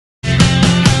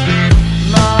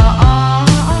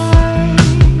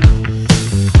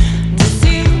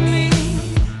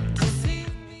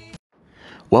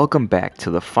Welcome back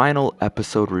to the final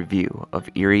episode review of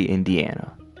Eerie,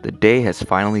 Indiana. The day has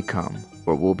finally come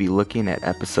where we'll be looking at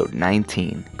episode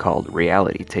 19 called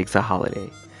Reality Takes a Holiday.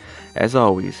 As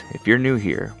always, if you're new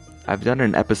here, I've done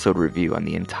an episode review on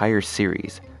the entire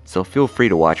series, so feel free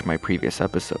to watch my previous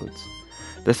episodes.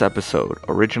 This episode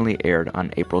originally aired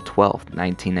on April 12,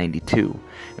 1992,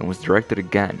 and was directed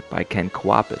again by Ken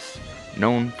Kwapis,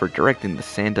 known for directing the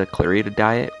Santa Clarita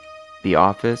Diet, The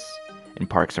Office, and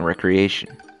Parks and Recreation,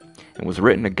 and was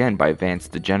written again by Vance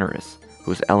DeGeneres,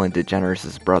 who is Ellen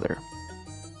DeGeneres' brother.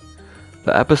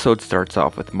 The episode starts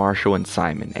off with Marshall and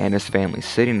Simon and his family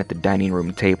sitting at the dining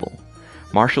room table.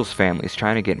 Marshall's family is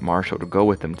trying to get Marshall to go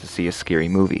with them to see a scary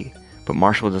movie, but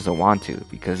Marshall doesn't want to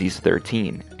because he's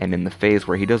 13 and in the phase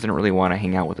where he doesn't really want to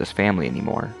hang out with his family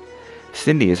anymore.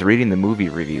 Cindy is reading the movie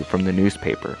review from the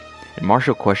newspaper, and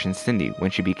Marshall questions Cindy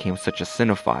when she became such a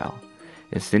cinephile,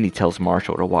 and Cindy tells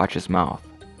Marshall to watch his mouth.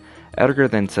 Edgar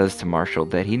then says to Marshall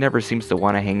that he never seems to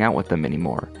want to hang out with them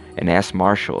anymore, and asks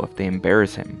Marshall if they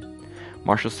embarrass him.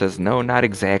 Marshall says no, not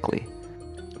exactly,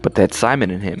 but that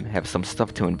Simon and him have some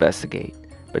stuff to investigate.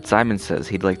 But Simon says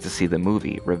he'd like to see the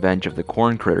movie Revenge of the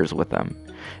Corn Critters with them,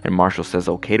 and Marshall says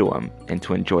okay to him and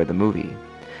to enjoy the movie.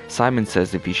 Simon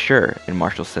says if he's sure, and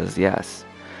Marshall says yes.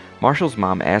 Marshall's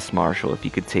mom asks Marshall if he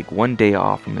could take one day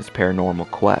off from his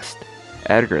paranormal quest.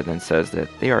 Edgar then says that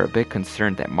they are a bit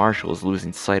concerned that Marshall is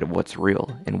losing sight of what's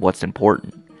real and what's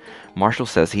important. Marshall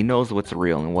says he knows what's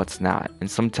real and what's not, and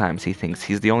sometimes he thinks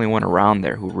he's the only one around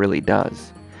there who really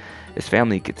does. His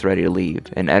family gets ready to leave,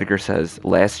 and Edgar says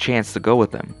last chance to go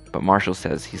with them, but Marshall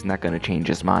says he's not going to change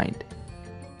his mind.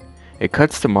 It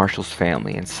cuts to Marshall's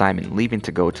family and Simon leaving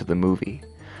to go to the movie.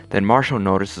 Then Marshall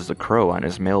notices a crow on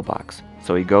his mailbox,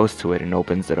 so he goes to it and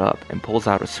opens it up and pulls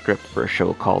out a script for a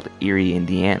show called Eerie,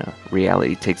 Indiana,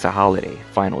 Reality Takes a Holiday,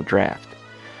 Final Draft.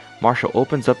 Marshall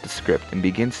opens up the script and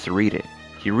begins to read it.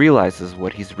 He realizes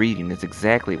what he's reading is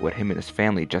exactly what him and his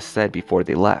family just said before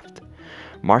they left.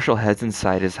 Marshall heads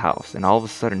inside his house, and all of a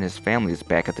sudden his family is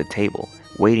back at the table,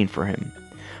 waiting for him.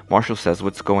 Marshall says,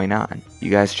 "What's going on? You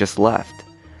guys just left."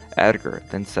 Edgar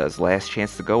then says last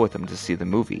chance to go with him to see the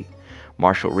movie.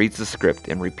 Marshall reads the script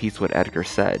and repeats what Edgar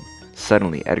said.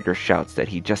 Suddenly, Edgar shouts that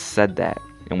he just said that,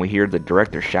 and we hear the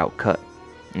director shout cut.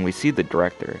 And we see the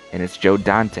director, and it's Joe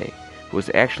Dante, who is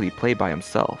actually played by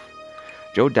himself.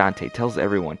 Joe Dante tells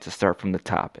everyone to start from the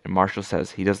top, and Marshall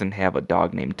says he doesn't have a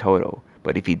dog named Toto,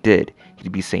 but if he did,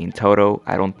 he'd be saying, "Toto,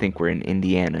 I don't think we're in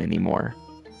Indiana anymore."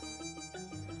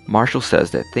 Marshall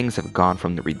says that things have gone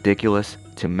from the ridiculous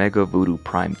to mega voodoo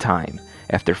prime time.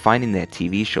 After finding that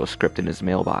TV show script in his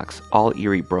mailbox, all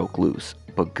Eerie broke loose,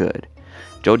 but good.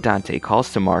 Joe Dante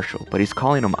calls to Marshall, but he's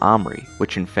calling him Omri,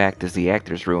 which in fact is the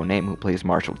actor's real name who plays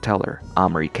Marshall Teller,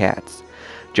 Omri Katz.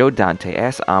 Joe Dante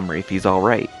asks Omri if he's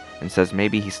alright, and says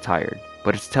maybe he's tired,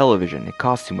 but it's television, it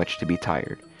costs too much to be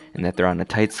tired, and that they're on a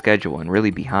tight schedule and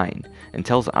really behind, and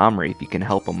tells Omri if he can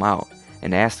help him out,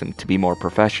 and asks him to be more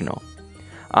professional.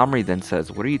 Omri then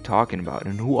says, "What are you talking about,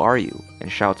 and who are you?"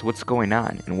 and shouts what's going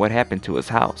on, and what happened to his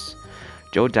house.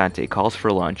 Joe Dante calls for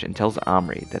lunch and tells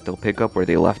Omri that they'll pick up where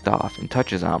they left off, and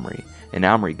touches Omri, and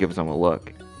Omri gives him a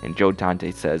look, and Joe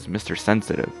Dante says, "Mr.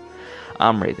 Sensitive."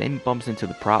 Omri then bumps into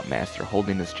the prop master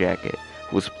holding his jacket,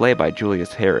 who was played by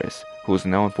Julius Harris, who was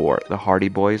known for The Hardy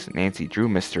Boys, Nancy Drew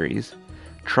Mysteries,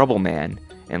 Trouble Man,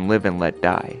 and Live and Let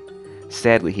Die.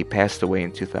 Sadly, he passed away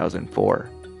in 2004.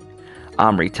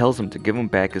 Omri tells him to give him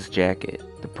back his jacket.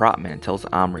 The prop man tells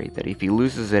Omri that if he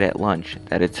loses it at lunch,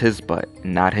 that it's his butt,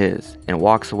 and not his, and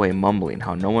walks away mumbling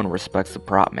how no one respects the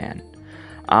prop man.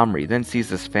 Omri then sees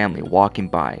his family walking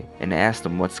by and asks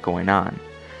them what's going on.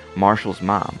 Marshall's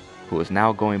mom, who is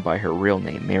now going by her real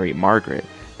name, Mary Margaret,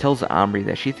 tells Omri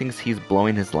that she thinks he's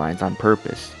blowing his lines on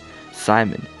purpose.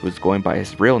 Simon, who is going by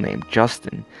his real name,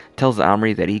 Justin, tells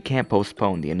Omri that he can't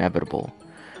postpone the inevitable.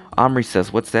 Omri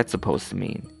says what's that supposed to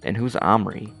mean, and who's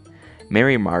Omri?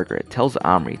 Mary Margaret tells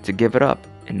Omri to give it up,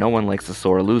 and no one likes a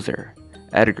sore loser.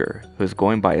 Edgar, who is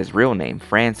going by his real name,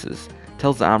 Francis,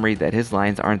 tells Omri that his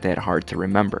lines aren't that hard to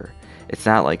remember. It's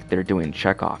not like they're doing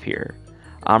Chekhov here.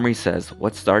 Omri says,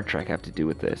 "What's Star Trek have to do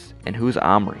with this, and who's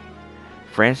Omri?"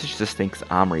 Francis just thinks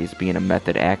Omri is being a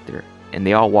method actor, and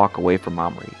they all walk away from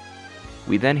Omri.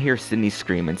 We then hear Cindy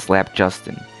scream and slap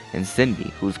Justin, and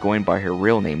Cindy, who's going by her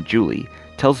real name, Julie,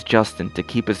 tells Justin to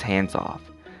keep his hands off.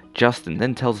 Justin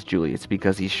then tells Julie it's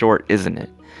because he's short, isn't it?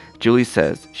 Julie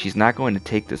says she's not going to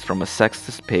take this from a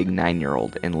sexist pig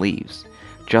 9-year-old and leaves.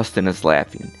 Justin is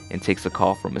laughing and takes a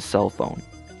call from his cell phone.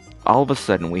 All of a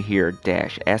sudden we hear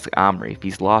Dash ask Omri if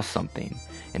he's lost something,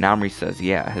 and Omri says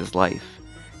yeah, his life.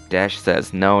 Dash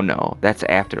says no, that's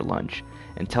after lunch,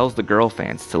 and tells the girl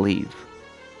fans to leave.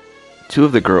 Two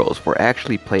of the girls were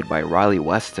actually played by Riley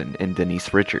Weston and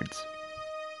Denise Richards.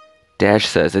 Dash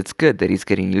says it's good that he's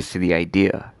getting used to the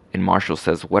idea, and Marshall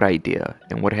says what idea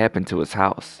and what happened to his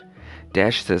house.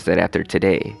 Dash says that after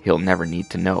today, he'll never need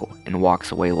to know, and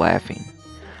walks away laughing.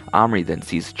 Omri then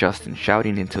sees Justin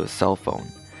shouting into his cell phone.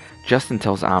 Justin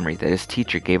tells Omri that his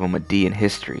teacher gave him a D in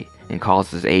history and calls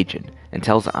his agent and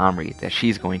tells Omri that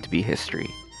she's going to be history.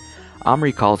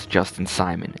 Omri calls Justin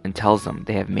Simon and tells him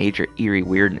they have major eerie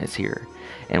weirdness here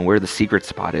and where the secret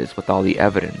spot is with all the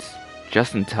evidence.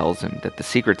 Justin tells him that the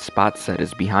secret spot set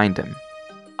is behind him.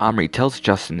 Omri tells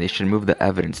Justin they should move the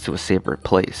evidence to a safer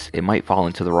place. It might fall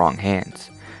into the wrong hands.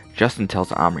 Justin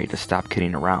tells Omri to stop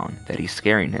kidding around, that he's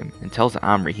scaring him, and tells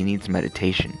Omri he needs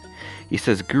meditation. He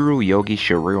says Guru Yogi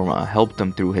Sharma helped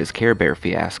him through his Care Bear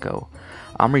fiasco.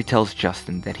 Omri tells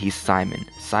Justin that he's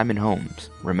Simon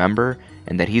Holmes, remember?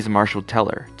 And that he's Marshall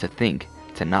Teller, to think,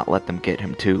 to not let them get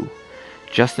him too.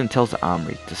 Justin tells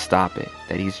Omri to stop it,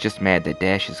 that he's just mad that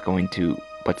Dash is going to,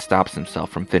 but stops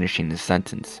himself from finishing his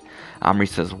sentence. Omri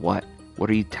says what? What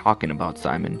are you talking about,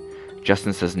 Simon?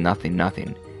 Justin says nothing,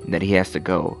 and that he has to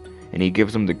go, and he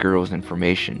gives him the girl's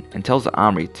information, and tells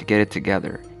Omri to get it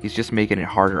together. He's just making it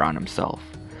harder on himself.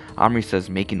 Omri says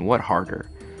making what harder?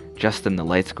 Just then the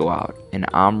lights go out, and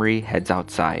Omri heads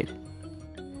outside.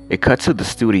 It cuts to the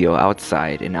studio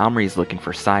outside, and Omri is looking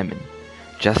for Simon.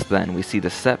 Just then, we see the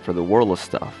set for the World of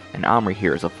Stuff, and Omri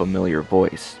hears a familiar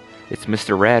voice. It's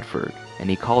Mr. Radford, and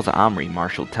he calls Omri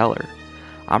Marshall Teller.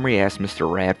 Omri asks Mr.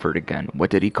 Radford again, what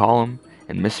did he call him?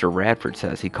 And Mr. Radford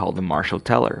says he called him Marshall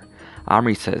Teller.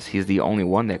 Omri says he's the only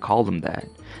one that called him that.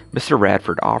 Mr.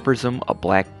 Radford offers him a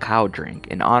black cow drink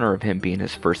in honor of him being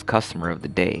his first customer of the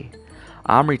day.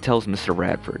 Omri tells Mr.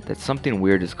 Radford that something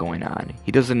weird is going on.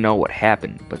 He doesn't know what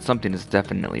happened, but something is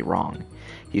definitely wrong.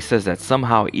 He says that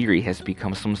somehow Eerie has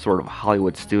become some sort of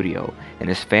Hollywood studio, and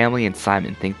his family and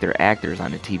Simon think they're actors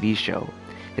on a TV show.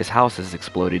 His house has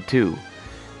exploded too.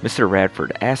 Mr.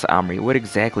 Radford asks Omri what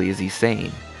exactly is he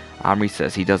saying. Omri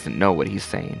says he doesn't know what he's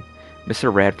saying.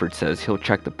 Mr. Radford says he'll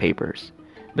check the papers.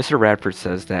 Mr. Radford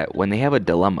says that when they have a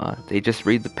dilemma, they just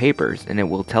read the papers and it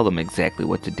will tell them exactly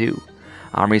what to do.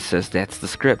 Omri says that's the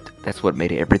script, that's what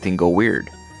made everything go weird.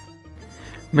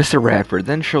 Mr. Radford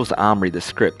then shows Omri the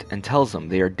script and tells him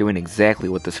they are doing exactly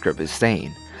what the script is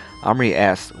saying. Omri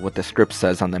asks what the script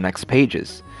says on the next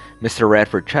pages. Mr.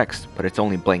 Radford checks, but it's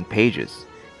only blank pages.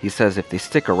 He says if they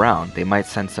stick around, they might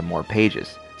send some more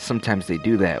pages. Sometimes they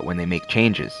do that when they make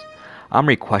changes.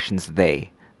 Omri questions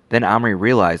they. Then Omri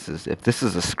realizes if this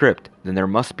is a script, then there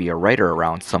must be a writer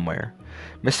around somewhere.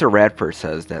 Mr. Radford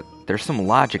says that there's some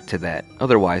logic to that,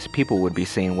 otherwise people would be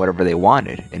saying whatever they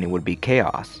wanted and it would be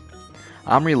chaos.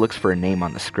 Omri looks for a name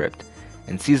on the script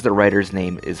and sees the writer's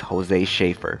name is Jose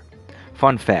Schaefer.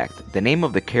 Fun fact, the name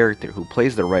of the character who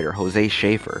plays the writer Jose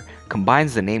Schaefer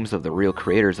combines the names of the real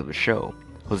creators of the show,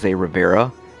 Jose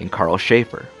Rivera and Carl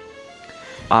Schaefer.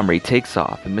 Omri takes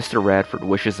off and Mr. Radford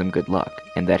wishes him good luck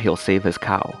and that he'll save his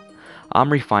cow.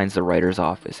 Omri finds the writer's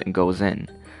office and goes in.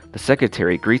 The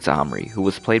secretary greets Omri, who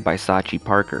was played by Sachi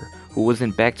Parker, who was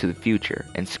in Back to the Future,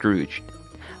 and Scrooged.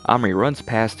 Omri runs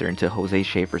past her into Jose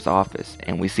Schaefer's office,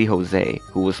 and we see Jose,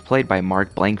 who was played by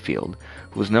Mark Blankfield,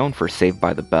 who was known for Saved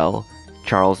by the Bell,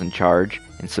 Charles in Charge,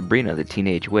 and Sabrina the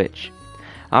Teenage Witch.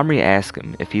 Omri asks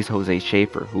him if he's Jose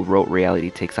Schaefer, who wrote Reality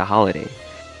Takes a Holiday,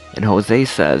 and Jose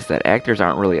says that actors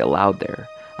aren't really allowed there.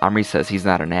 Omri says he's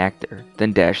not an actor.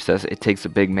 Then Dash says it takes a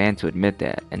big man to admit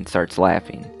that, and starts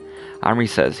laughing. Omri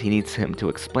says he needs him to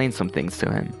explain some things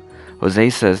to him. Jose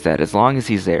says that as long as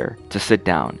he's there, to sit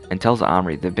down, and tells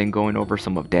Omri they've been going over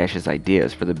some of Dash's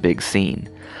ideas for the big scene.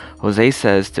 Jose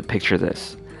says to picture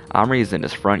this. Omri is in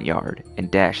his front yard, and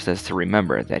Dash says to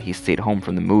remember that he stayed home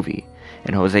from the movie,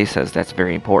 and Jose says that's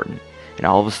very important, and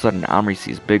all of a sudden Omri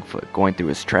sees Bigfoot going through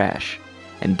his trash.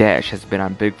 And Dash has been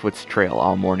on Bigfoot's trail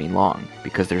all morning long,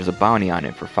 because there's a bounty on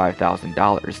him for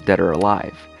 $5,000, dead or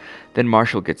alive. Then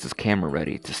Marshall gets his camera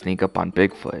ready to sneak up on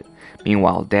Bigfoot.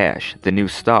 Meanwhile, Dash, the new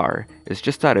star, is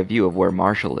just out of view of where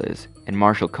Marshall is, and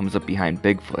Marshall comes up behind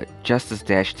Bigfoot just as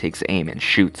Dash takes aim and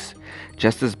shoots.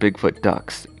 Just as Bigfoot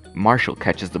ducks, Marshall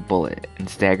catches the bullet and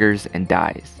staggers and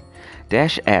dies.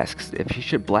 Dash asks if he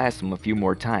should blast him a few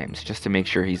more times just to make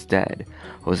sure he's dead.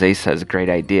 Jose says great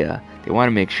idea, they want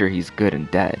to make sure he's good and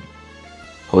dead.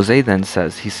 Jose then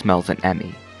says he smells an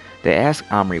Emmy. They ask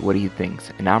Omri what he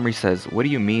thinks, and Omri says, what do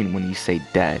you mean when you say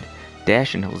dead?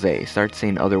 Dash and Jose start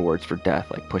saying other words for death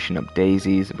like pushing up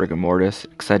daisies, rigor mortis,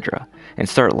 etc., and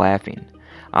start laughing.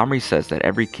 Omri says that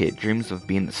every kid dreams of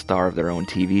being the star of their own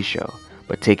TV show,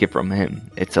 but take it from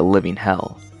him, it's a living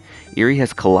hell. Eerie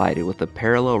has collided with a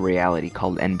parallel reality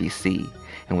called NBC,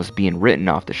 and was being written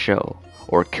off the show,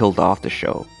 or killed off the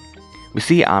show. We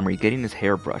see Omri getting his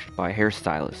hair brushed by a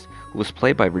hairstylist who was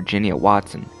played by Virginia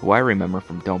Watson, who I remember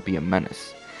from Don't Be a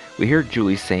Menace. We hear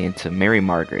Julie saying to Mary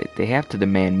Margaret they have to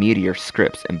demand meatier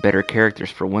scripts and better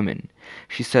characters for women.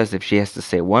 She says if she has to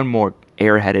say one more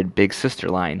airheaded big sister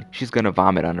line, she's gonna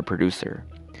vomit on the producer.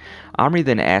 Omri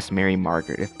then asks Mary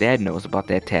Margaret if Dad knows about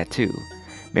that tattoo.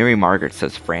 Mary Margaret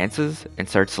says Francis and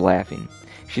starts laughing.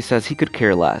 She says he could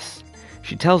care less.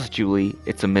 She tells Julie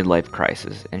it's a midlife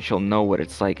crisis and she'll know what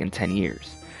it's like in 10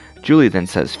 years. Julie then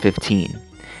says 15.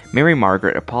 Mary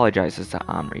Margaret apologizes to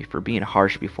Omri for being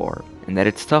harsh before and that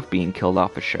it's tough being killed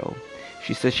off a show.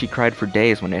 She says she cried for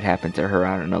days when it happened to her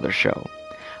on another show.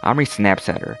 Omri snaps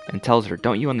at her and tells her,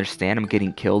 "Don't you understand I'm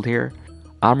getting killed here?"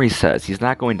 Omri says he's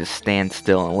not going to stand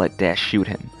still and let Dash shoot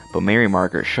him, but Mary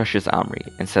Margaret shushes Omri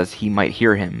and says he might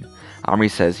hear him. Omri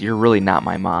says, "You're really not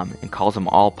my mom," and calls them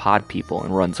all pod people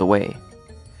and runs away.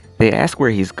 They ask where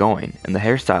he's going, and the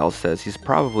hairstylist says he's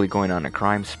probably going on a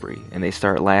crime spree, and they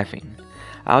start laughing.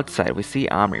 Outside, we see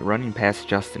Omri running past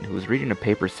Justin, who is reading a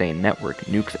paper saying Network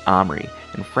nukes Omri,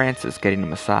 and Francis getting a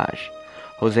massage.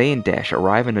 Jose and Dash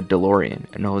arrive in a DeLorean,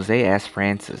 and Jose asks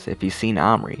Francis if he's seen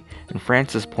Omri, and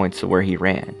Francis points to where he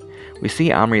ran. We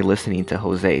see Omri listening to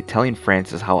Jose, telling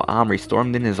Francis how Omri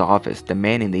stormed in his office,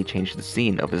 demanding they change the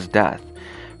scene of his death.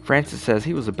 Francis says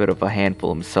he was a bit of a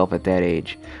handful himself at that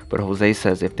age, but Jose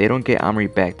says if they don't get Omri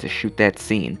back to shoot that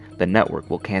scene, the network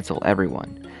will cancel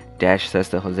everyone. Dash says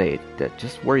to Jose that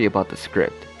just worry about the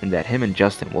script, and that him and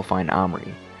Justin will find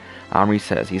Omri. Omri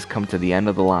says he's come to the end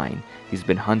of the line, he's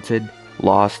been hunted,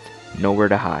 lost, nowhere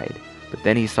to hide, but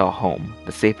then he saw home,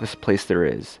 the safest place there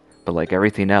is, but like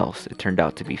everything else, it turned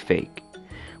out to be fake.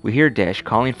 We hear Dash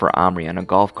calling for Omri on a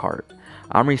golf cart.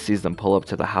 Omri sees them pull up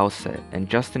to the house set, and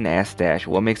Justin asks Dash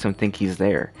what makes him think he's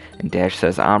there, and Dash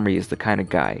says Omri is the kind of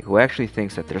guy who actually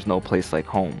thinks that there's no place like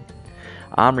home.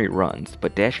 Omri runs,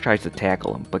 but Dash tries to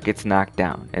tackle him, but gets knocked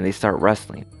down, and they start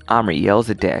wrestling. Omri yells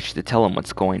at Dash to tell him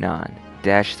what's going on.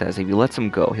 Dash says if he lets him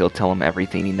go, he'll tell him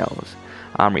everything he knows.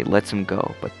 Omri lets him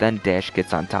go, but then Dash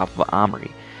gets on top of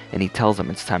Omri, and he tells him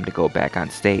it's time to go back on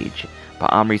stage.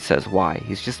 But Omri says why,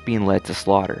 he's just being led to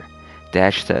slaughter.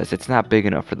 Dash says it's not big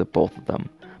enough for the both of them,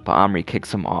 but Omri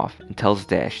kicks him off and tells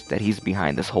Dash that he's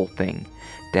behind this whole thing.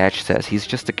 Dash says he's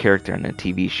just a character in a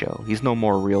TV show, he's no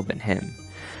more real than him.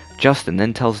 Justin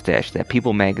then tells Dash that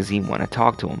People magazine want to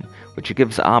talk to him, which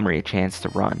gives Omri a chance to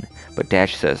run, but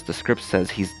Dash says the script says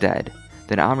he's dead.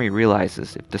 Then Omri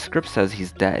realizes if the script says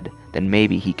he's dead, then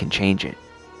maybe he can change it.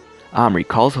 Omri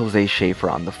calls Jose Schaefer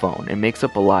on the phone and makes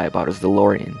up a lie about his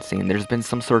DeLorean, saying there's been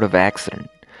some sort of accident.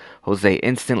 Jose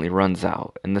instantly runs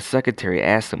out, and the secretary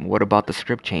asks him what about the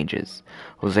script changes.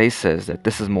 Jose says that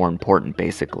this is more important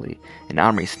basically, and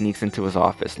Omri sneaks into his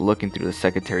office looking through the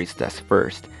secretary's desk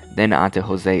first, then onto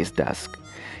Jose's desk.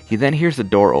 He then hears the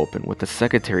door open with the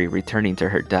secretary returning to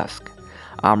her desk.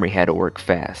 Omri had to work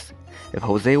fast. If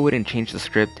Jose wouldn't change the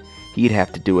script, he'd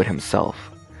have to do it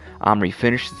himself. Omri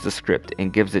finishes the script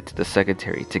and gives it to the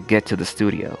secretary to get to the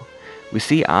studio. We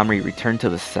see Omri return to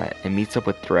the set and meets up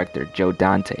with director Joe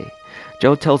Dante.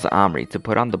 Joe tells Omri to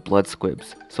put on the blood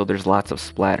squibs so there's lots of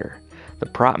splatter. The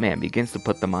prop man begins to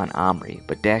put them on Omri,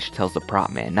 but Dash tells the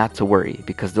prop man not to worry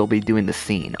because they'll be doing the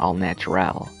scene all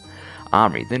natural.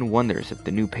 Omri then wonders if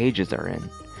the new pages are in.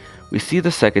 We see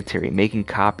the secretary making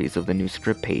copies of the new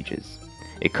script pages.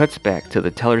 It cuts back to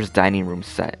the teller's dining room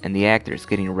set and the actors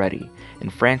getting ready,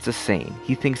 and Francis saying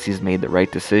he thinks he's made the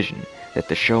right decision, that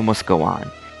the show must go on,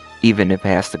 even if it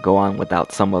has to go on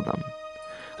without some of them.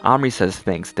 Omri says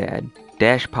thanks, Dad.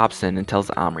 Dash pops in and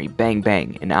tells Omri bang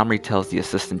bang, and Omri tells the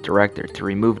assistant director to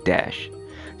remove Dash.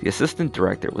 The assistant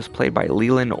director was played by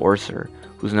Leland Orser,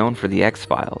 who's known for the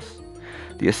X-Files.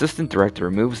 The assistant director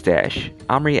removes Dash.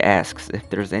 Omri asks if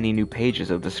there's any new pages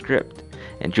of the script,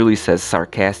 and Julie says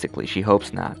sarcastically she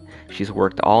hopes not. She's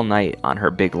worked all night on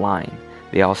her big line.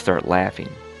 They all start laughing.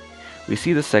 We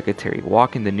see the secretary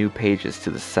walking the new pages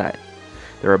to the set.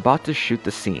 They're about to shoot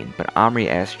the scene, but Omri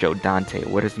asks Joe Dante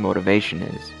what his motivation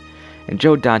is. And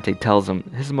Joe Dante tells him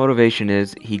his motivation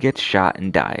is he gets shot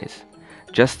and dies.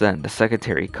 Just then, the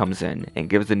secretary comes in and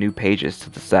gives the new pages to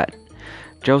the set.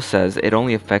 Joe says it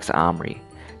only affects Omri.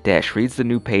 Dash reads the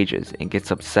new pages and gets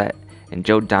upset, and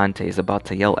Joe Dante is about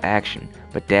to yell action,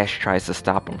 but Dash tries to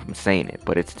stop him from saying it,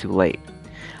 but it's too late.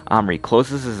 Omri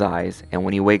closes his eyes, and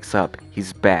when he wakes up,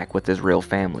 he's back with his real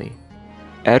family.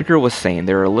 Edgar was saying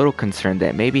they're a little concerned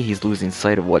that maybe he's losing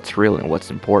sight of what's real and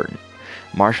what's important.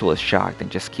 Marshall is shocked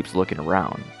and just keeps looking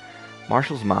around.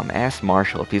 Marshall's mom asks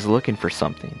Marshall if he's looking for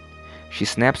something. She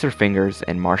snaps her fingers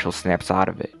and Marshall snaps out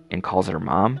of it and calls her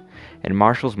mom, and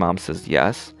Marshall's mom says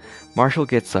yes. Marshall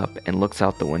gets up and looks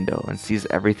out the window and sees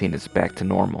everything is back to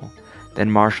normal. Then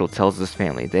Marshall tells his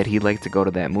family that he'd like to go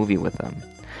to that movie with them.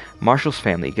 Marshall's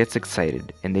family gets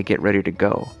excited and they get ready to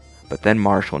go, but then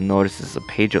Marshall notices a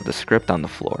page of the script on the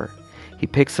floor. He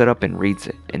picks it up and reads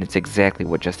it, and it's exactly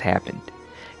what just happened.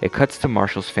 It cuts to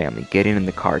Marshall's family getting in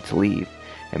the car to leave,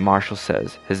 and Marshall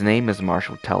says his name is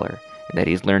Marshall Teller and that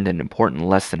he's learned an important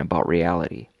lesson about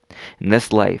reality. In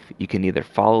this life, you can either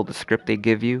follow the script they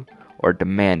give you or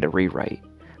demand a rewrite.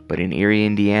 But in Eerie,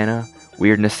 Indiana,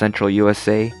 Weirdness Central,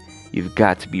 USA, you've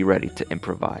got to be ready to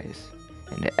improvise.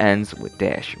 And it ends with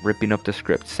Dash ripping up the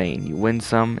script saying you win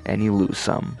some and you lose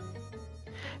some.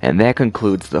 And that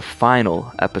concludes the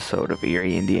final episode of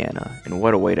Eerie, Indiana, and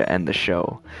what a way to end the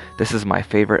show. This is my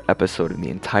favorite episode in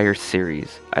the entire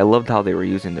series. I loved how they were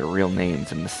using their real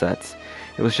names in the sets.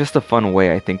 It was just a fun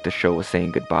way I think the show was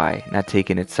saying goodbye, not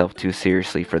taking itself too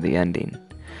seriously for the ending.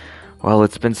 Well,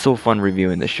 it's been so fun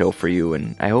reviewing the show for you,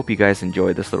 and I hope you guys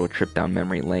enjoyed this little trip down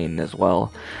memory lane as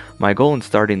well. My goal in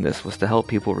starting this was to help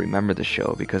people remember the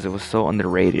show because it was so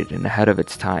underrated and ahead of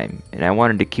its time, and I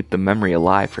wanted to keep the memory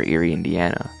alive for Eerie,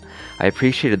 Indiana. I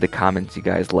appreciated the comments you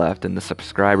guys left and the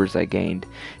subscribers I gained.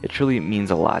 It truly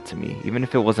means a lot to me. Even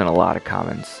if it wasn't a lot of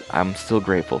comments, I'm still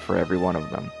grateful for every one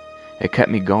of them. It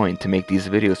kept me going to make these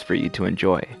videos for you to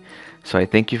enjoy. So I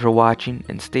thank you for watching,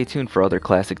 and stay tuned for other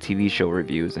classic TV show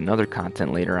reviews and other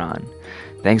content later on.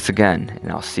 Thanks again,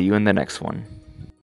 and I'll see you in the next one.